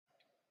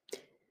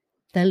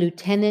The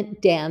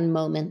Lieutenant Dan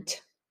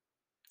moment.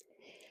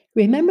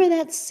 Remember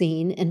that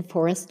scene in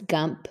Forrest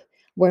Gump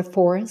where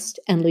Forrest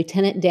and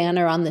Lieutenant Dan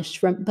are on the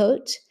shrimp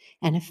boat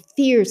and a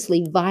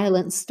fiercely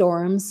violent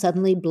storm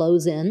suddenly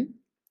blows in?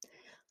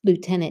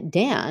 Lieutenant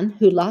Dan,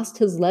 who lost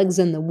his legs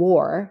in the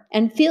war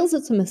and feels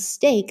it's a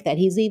mistake that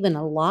he's even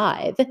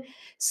alive,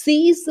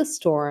 sees the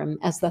storm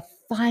as the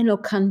final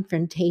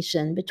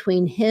confrontation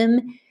between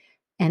him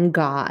and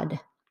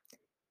God.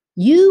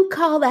 You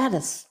call that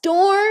a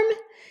storm?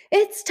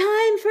 It's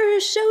time for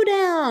a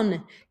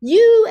showdown.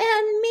 You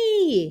and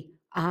me.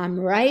 I'm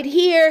right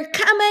here.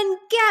 Come and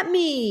get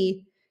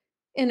me.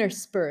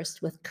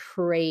 Interspersed with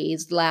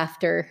crazed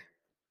laughter.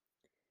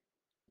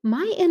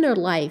 My inner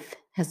life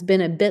has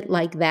been a bit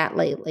like that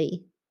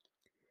lately.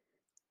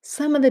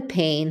 Some of the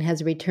pain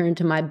has returned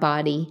to my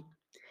body.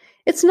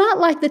 It's not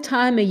like the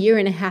time a year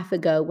and a half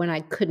ago when I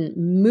couldn't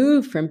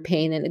move from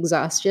pain and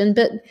exhaustion,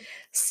 but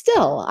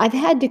still, I've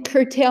had to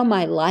curtail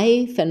my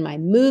life and my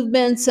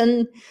movements,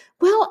 and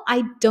well,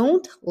 I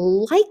don't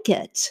like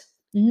it.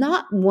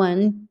 Not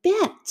one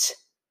bit.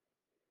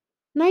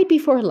 Night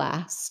before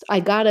last, I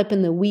got up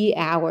in the wee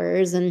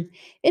hours, and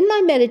in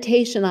my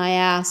meditation, I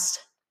asked,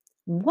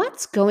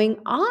 what's going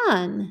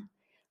on?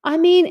 I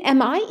mean,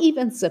 am I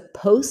even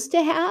supposed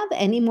to have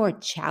any more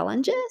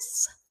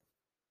challenges?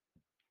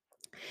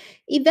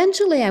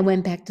 Eventually, I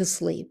went back to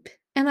sleep,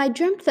 and I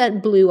dreamt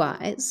that Blue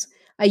Eyes,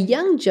 a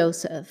young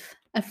Joseph,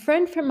 a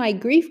friend from my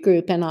grief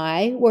group, and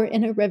I were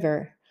in a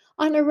river,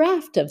 on a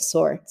raft of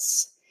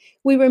sorts.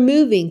 We were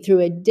moving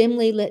through a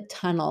dimly lit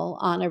tunnel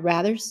on a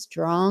rather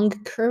strong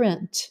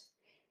current.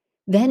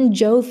 Then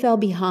Joe fell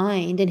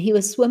behind, and he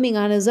was swimming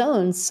on his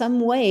own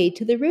some way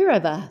to the rear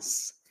of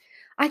us.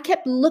 I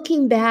kept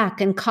looking back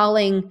and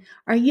calling,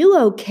 "Are you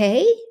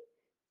okay?"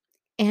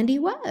 And he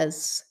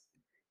was.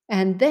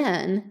 And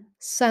then,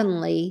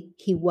 suddenly,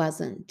 he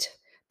wasn't.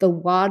 The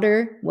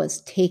water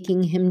was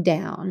taking him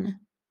down.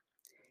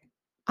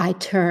 I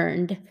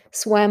turned,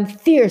 swam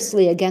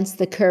fiercely against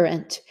the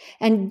current,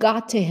 and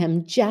got to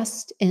him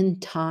just in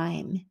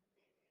time.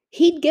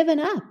 He'd given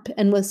up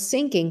and was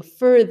sinking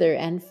further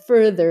and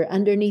further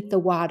underneath the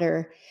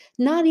water,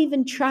 not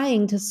even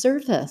trying to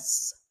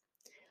surface.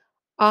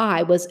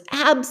 I was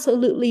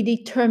absolutely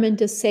determined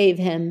to save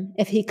him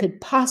if he could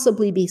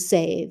possibly be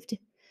saved.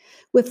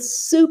 With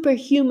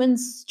superhuman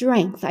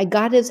strength, I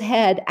got his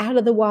head out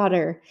of the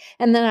water,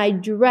 and then I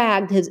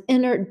dragged his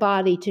inert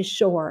body to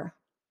shore.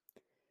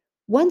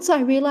 Once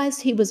I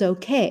realized he was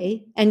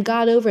okay and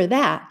got over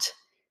that,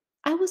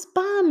 I was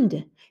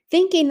bummed,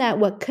 thinking that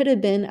what could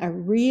have been a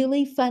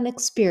really fun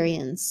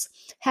experience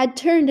had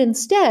turned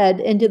instead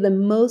into the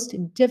most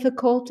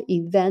difficult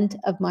event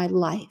of my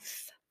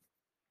life.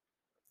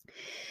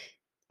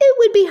 It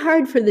would be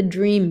hard for the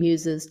dream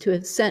muses to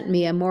have sent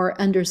me a more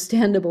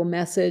understandable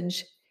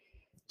message.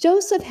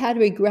 Joseph had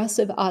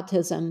regressive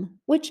autism,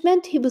 which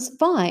meant he was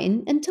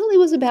fine until he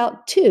was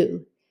about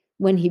 2,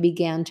 when he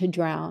began to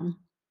drown.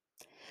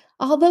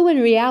 Although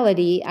in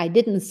reality, I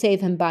didn't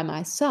save him by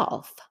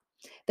myself.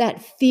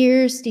 That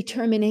fierce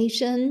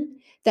determination,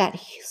 that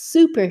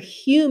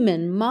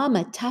superhuman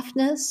mama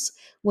toughness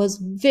was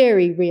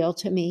very real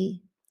to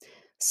me.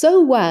 So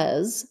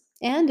was,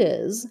 and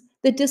is,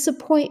 the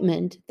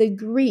disappointment, the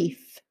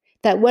grief,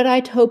 that what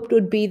I'd hoped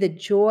would be the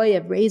joy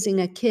of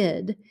raising a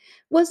kid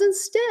was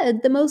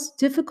instead the most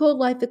difficult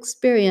life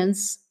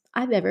experience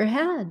I've ever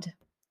had.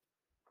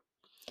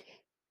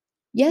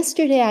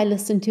 Yesterday, I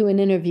listened to an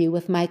interview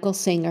with Michael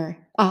Singer,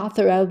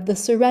 author of The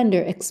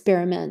Surrender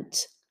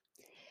Experiment.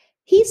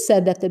 He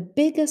said that the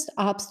biggest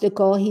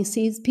obstacle he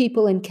sees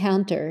people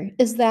encounter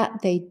is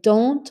that they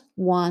don't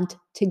want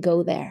to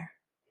go there.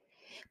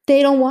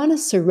 They don't want to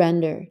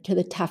surrender to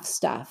the tough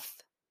stuff,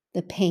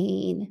 the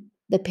pain,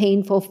 the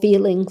painful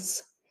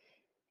feelings.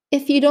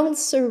 If you don't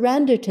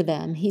surrender to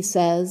them, he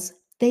says,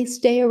 they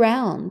stay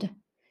around.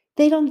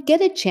 They don't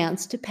get a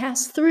chance to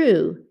pass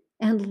through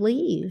and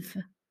leave.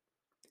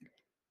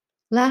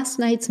 Last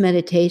night's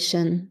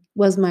meditation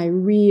was my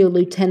real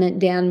Lieutenant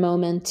Dan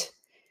moment.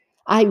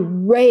 I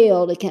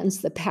railed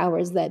against the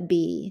powers that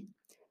be.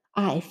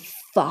 I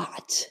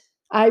fought.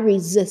 I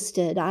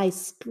resisted. I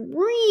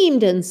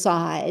screamed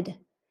inside.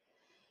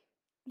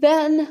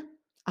 Then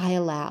I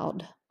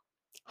allowed.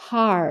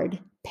 Hard,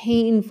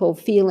 painful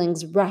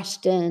feelings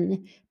rushed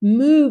in,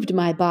 moved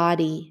my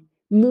body,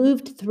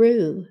 moved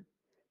through.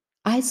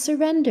 I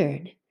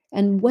surrendered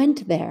and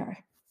went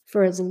there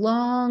for as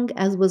long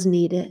as was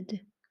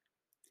needed.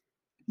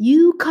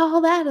 You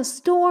call that a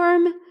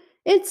storm?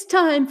 It's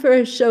time for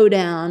a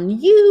showdown,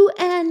 you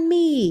and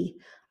me.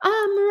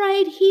 I'm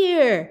right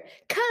here.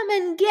 Come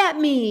and get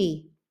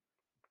me.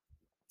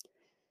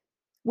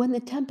 When the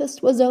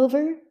tempest was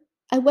over,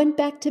 I went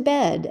back to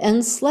bed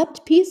and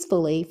slept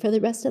peacefully for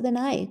the rest of the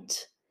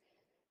night.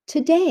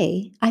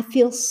 Today, I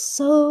feel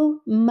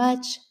so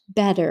much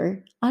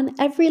better on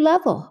every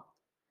level.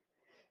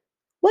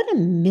 What a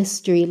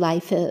mystery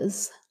life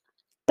is.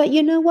 But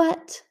you know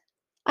what?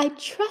 I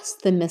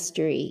trust the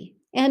mystery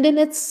and in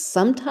its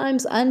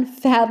sometimes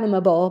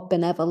unfathomable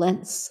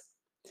benevolence.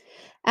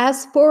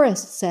 As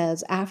Forrest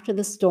says after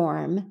the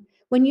storm,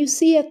 when you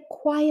see a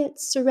quiet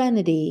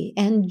serenity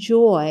and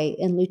joy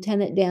in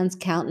Lieutenant Dan's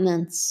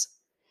countenance,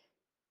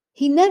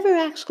 he never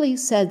actually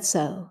said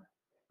so,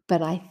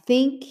 but I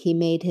think he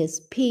made his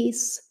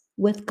peace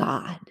with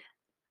God.